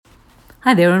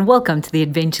Hi there, and welcome to the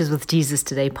Adventures with Jesus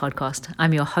Today podcast.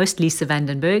 I'm your host, Lisa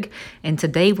Vandenberg, and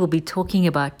today we'll be talking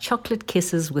about chocolate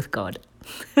kisses with God.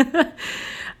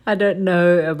 I don't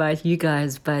know about you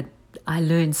guys, but I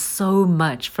learned so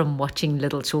much from watching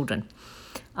little children.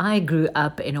 I grew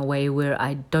up in a way where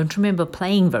I don't remember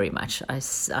playing very much.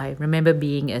 I remember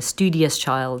being a studious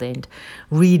child and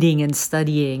reading and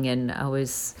studying, and I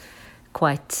was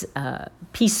quite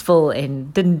peaceful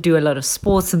and didn't do a lot of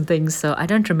sports and things, so I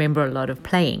don't remember a lot of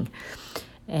playing.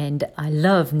 And I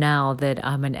love now that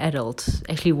I'm an adult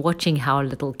actually watching how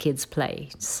little kids play.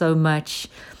 So much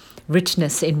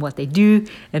richness in what they do,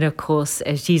 and of course,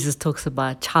 as Jesus talks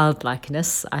about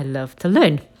childlikeness, I love to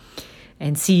learn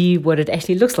and see what it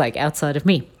actually looks like outside of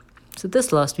me. So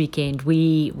this last weekend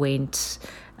we went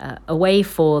away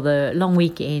for the long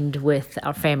weekend with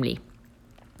our family,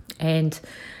 and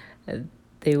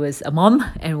there was a mom,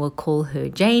 and we'll call her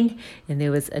Jane, and there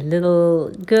was a little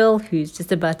girl who's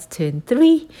just about to turn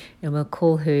 3, and we'll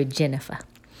call her Jennifer.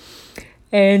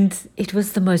 And it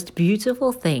was the most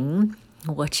beautiful thing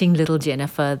watching little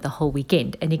Jennifer the whole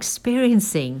weekend and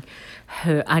experiencing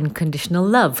her unconditional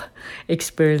love,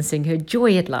 experiencing her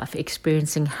joy at life,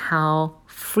 experiencing how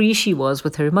free she was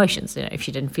with her emotions. If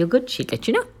she didn't feel good, she'd let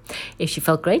you know. If she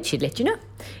felt great, she'd let you know.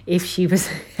 If she was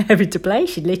happy to play,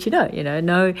 she'd let you know.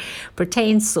 No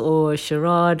pretense or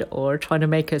charade or trying to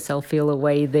make herself feel a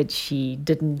way that she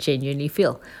didn't genuinely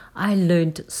feel. I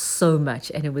learned so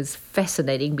much, and it was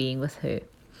fascinating being with her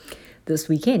this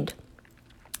weekend.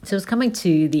 So it was coming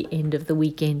to the end of the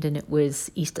weekend, and it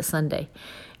was Easter Sunday.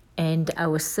 And I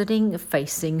was sitting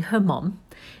facing her mom,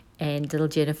 and little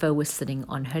Jennifer was sitting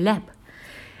on her lap.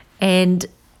 And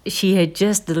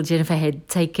little Jennifer had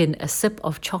taken a sip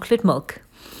of chocolate milk,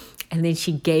 and then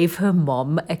she gave her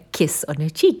mom a kiss on her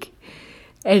cheek.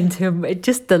 And it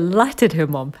just delighted her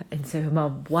mom. And so her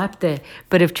mom wiped the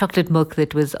bit of chocolate milk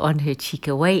that was on her cheek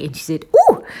away, and she said,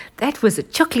 "Ooh, that was a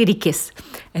chocolatey kiss."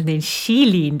 And then she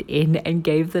leaned in and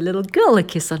gave the little girl a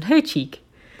kiss on her cheek.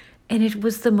 And it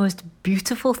was the most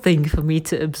beautiful thing for me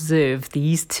to observe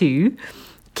these two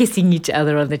kissing each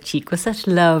other on the cheek with such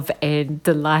love and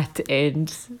delight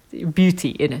and beauty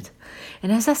in it. And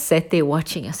as I sat there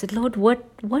watching, I said, "Lord,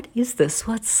 what is this?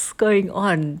 What's going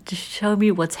on? Just show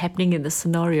me what's happening in this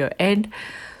scenario." And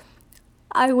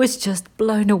I was just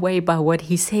blown away by what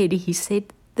he said. He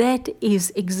said, "That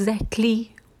is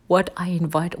exactly what I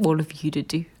invite all of you to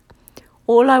do.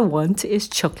 All I want is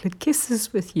chocolate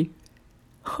kisses with you."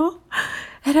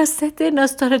 And I sat there and I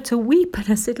started to weep, and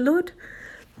I said, "Lord,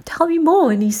 tell me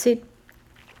more." And he said,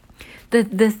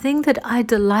 the thing that I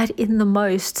delight in the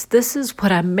most, this is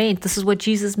what I meant. This is what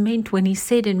Jesus meant when he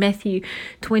said in Matthew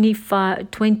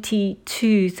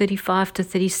 22, 35 to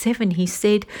 37, he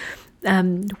said,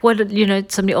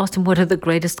 somebody asked him, "What are the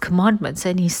greatest commandments?"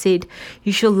 And he said,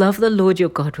 "You shall love the Lord your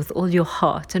God with all your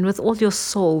heart and with all your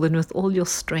soul and with all your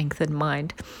strength and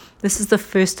mind. This is the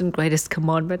first and greatest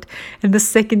commandment. And the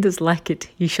second is like it.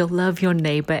 You shall love your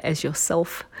neighbor as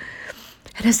yourself."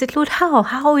 And I said, "Lord, how?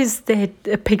 How is that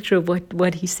a picture of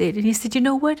what he said?" And he said, "You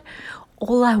know what?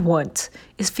 All I want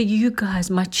is for you guys,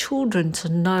 my children, to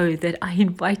know that I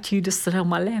invite you to sit on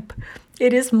my lap.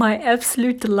 It is my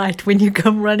absolute delight when you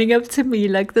come running up to me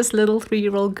like this little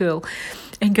 3-year-old girl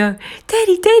and go,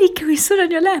 'Daddy, Daddy, can we sit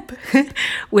on your lap?'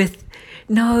 With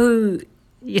no,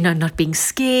 not being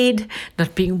scared,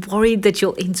 not being worried that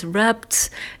you'll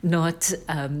interrupt, not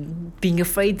being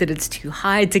afraid that it's too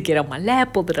high to get on my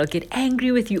lap or that I'll get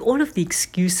angry with you," all of the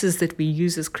excuses that we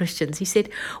use as Christians. He said,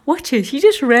 "Watch her." She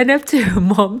just ran up to her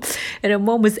mom, and her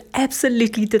mom was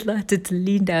absolutely delighted to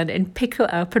lean down and pick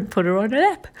her up and put her on her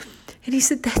lap. And he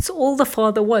said, that's all the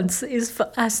Father wants, is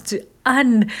for us to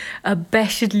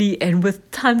unabashedly and with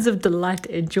tons of delight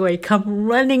and joy come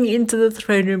running into the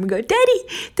throne room and go, "Daddy,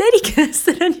 Daddy, can I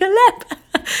sit on your lap?"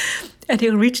 And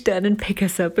he'll reach down and pick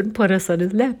us up and put us on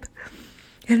his lap.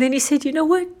 And then he said, "You know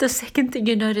what? The second thing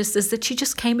you noticed is that she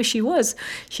just came as she was.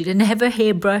 She didn't have her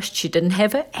hair brushed. She didn't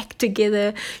have her act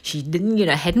together. She didn't,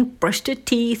 hadn't brushed her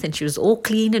teeth, and she was all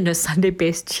clean in her Sunday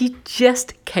best. She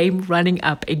just came running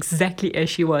up exactly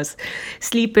as she was.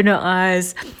 Sleep in her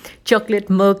eyes, chocolate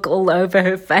milk all over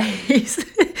her face."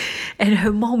 And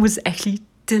her mom was actually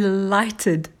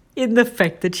delighted in the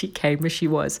fact that she came as she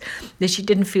was, that she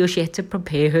didn't feel she had to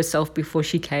prepare herself before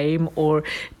she came or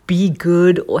be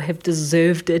good or have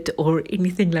deserved it or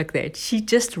anything like that. She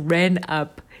just ran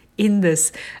up in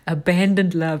this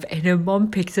abandoned love, and her mom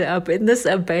picked her up in this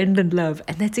abandoned love.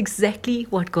 And that's exactly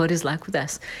what God is like with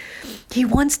us. He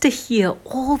wants to hear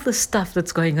all the stuff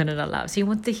that's going on in our lives. He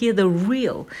wants to hear the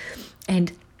real,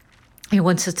 and he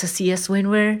wants us to see us when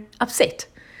we're upset.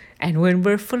 and when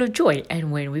we're full of joy,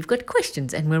 and when we've got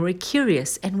questions, and when we're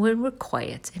curious, and when we're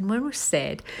quiet, and when we're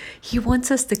sad. He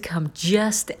wants us to come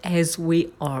just as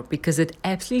we are, because it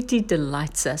absolutely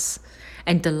delights us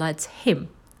and delights Him.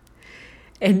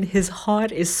 And His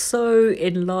heart is so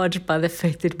enlarged by the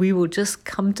fact that we will just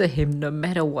come to Him no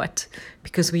matter what,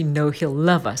 because we know He'll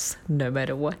love us no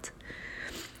matter what.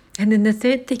 And then the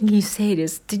third thing He said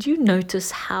is, did you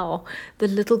notice how the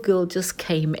little girl just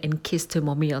came and kissed her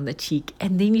mommy on the cheek?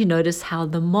 And then you notice how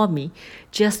the mommy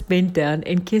just bent down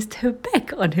and kissed her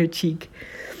back on her cheek.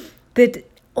 That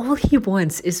all He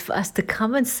wants is for us to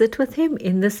come and sit with Him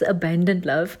in this abandoned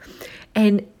love,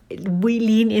 and we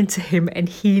lean into Him and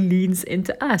He leans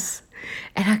into us.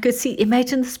 And I could see,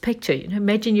 imagine this picture,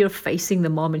 imagine you're facing the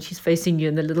mom and she's facing you,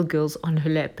 and the little girl's on her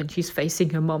lap and she's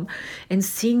facing her mom, and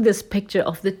seeing this picture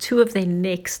of the two of their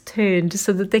necks turned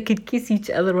so that they could kiss each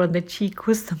other on the cheek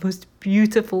was the most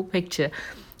beautiful picture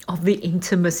of the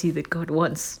intimacy that God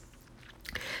wants.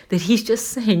 That He's just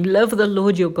saying, love the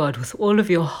Lord your God with all of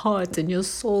your heart and your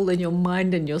soul and your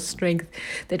mind and your strength.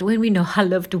 That when we know how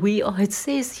loved we are, it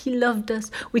says He loved us.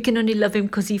 We can only love Him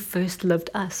because He first loved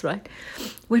us, right?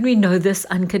 When we know this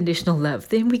unconditional love,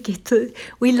 then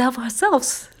we love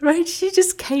ourselves, right? She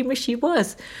just came as she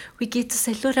was. We get to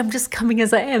say, Lord, I'm just coming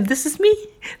as I am. This is me.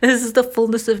 This is the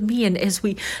fullness of me. And as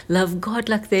we love God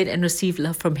like that and receive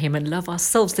love from Him and love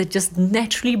ourselves, that just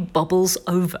naturally bubbles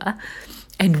over.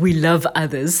 And we love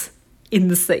others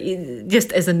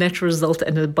just as a natural result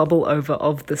and a bubble over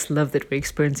of this love that we're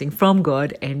experiencing from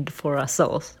God and for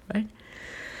ourselves, right?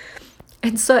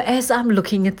 And so as I'm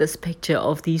looking at this picture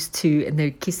of these two and they're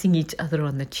kissing each other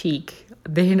on the cheek,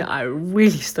 then I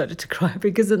really started to cry,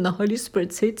 because then the Holy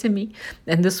Spirit said to me,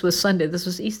 and this was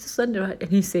Easter Sunday, right? And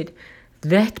He said,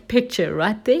 that picture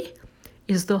right there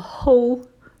is the whole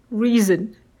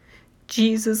reason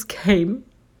Jesus came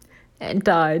and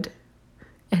died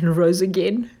and rose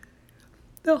again.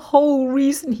 The whole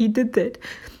reason He did that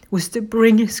was to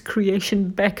bring His creation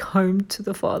back home to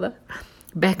the Father,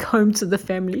 back home to the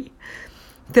family.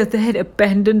 That they had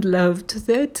abandoned love, to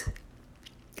that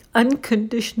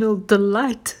unconditional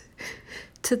delight,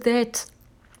 to that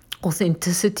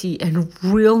authenticity and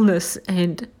realness.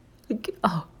 And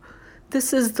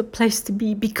this is the place to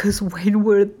be, because when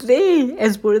we're there,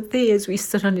 as we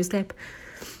sit on His lap,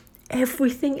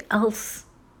 everything else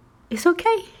it's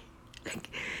okay.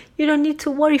 You don't need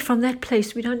to worry from that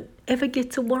place. We don't ever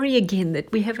get to worry again that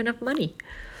we have enough money.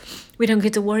 We don't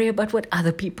get to worry about what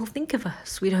other people think of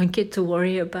us. We don't get to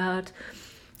worry about,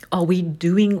 are we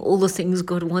doing all the things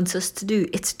God wants us to do?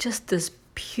 It's just this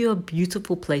pure,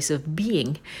 beautiful place of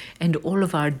being, and all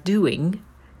of our doing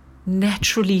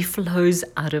naturally flows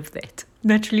out of that.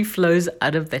 Naturally flows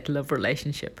out of that love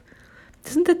relationship.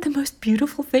 Isn't that the most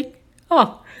beautiful thing?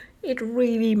 It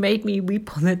really made me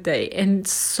weep on that day, and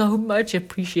so much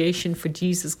appreciation for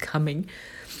Jesus coming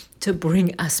to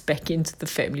bring us back into the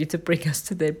family, to bring us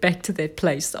back to that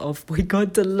place of where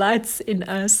God delights in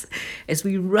us as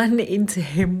we run into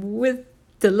Him with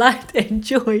delight and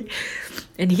joy.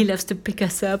 And He loves to pick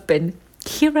us up and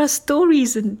hear our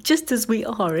stories, and just as we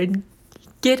are, and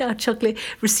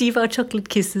receive our chocolate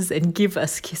kisses and give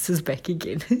us kisses back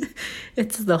again.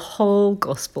 It's the whole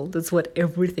gospel. That's what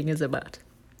everything is about.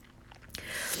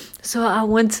 So I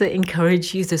want to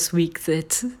encourage you this week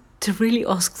to really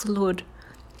ask the Lord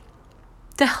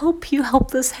to help you help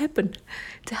this happen,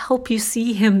 to help you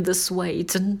see Him this way,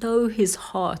 to know His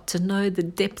heart, to know the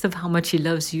depth of how much He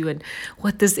loves you, and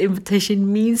what this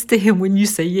invitation means to Him when you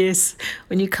say yes,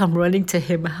 when you come running to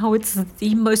Him, how it's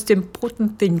the most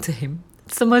important thing to Him.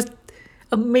 It's the most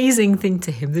amazing thing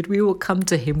to Him, that we will come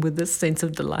to Him with this sense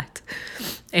of delight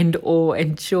and awe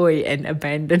and joy and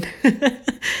abandon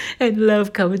and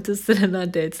love, coming to sit in our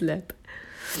Dad's lap.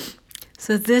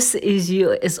 So this is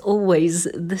your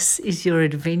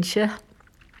adventure.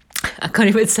 I can't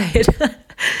even say it.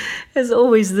 As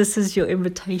always, this is your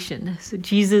invitation. So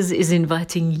Jesus is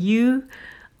inviting you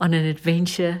on an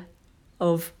adventure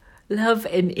of love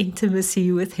and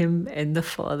intimacy with Him and the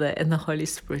Father and the Holy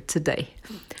Spirit today.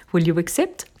 Will you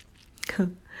accept?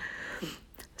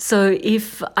 So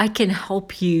if I can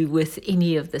help you with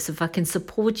any of this, if I can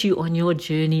support you on your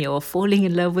journey of falling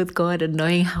in love with God and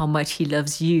knowing how much He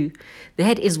loves you,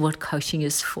 that is what coaching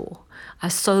is for. I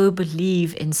so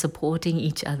believe in supporting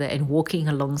each other and walking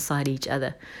alongside each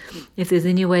other. If there's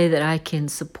any way that I can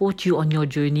support you on your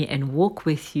journey and walk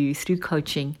with you through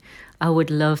coaching, I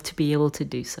would love to be able to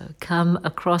do so. Come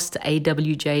across to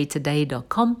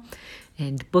awjtoday.com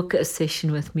and book a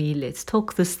session with me. Let's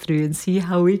talk this through and see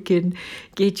how we can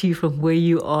get you from where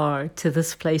you are to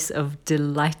this place of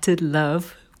delighted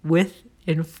love with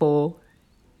and for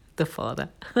the Father.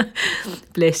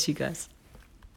 Bless you guys.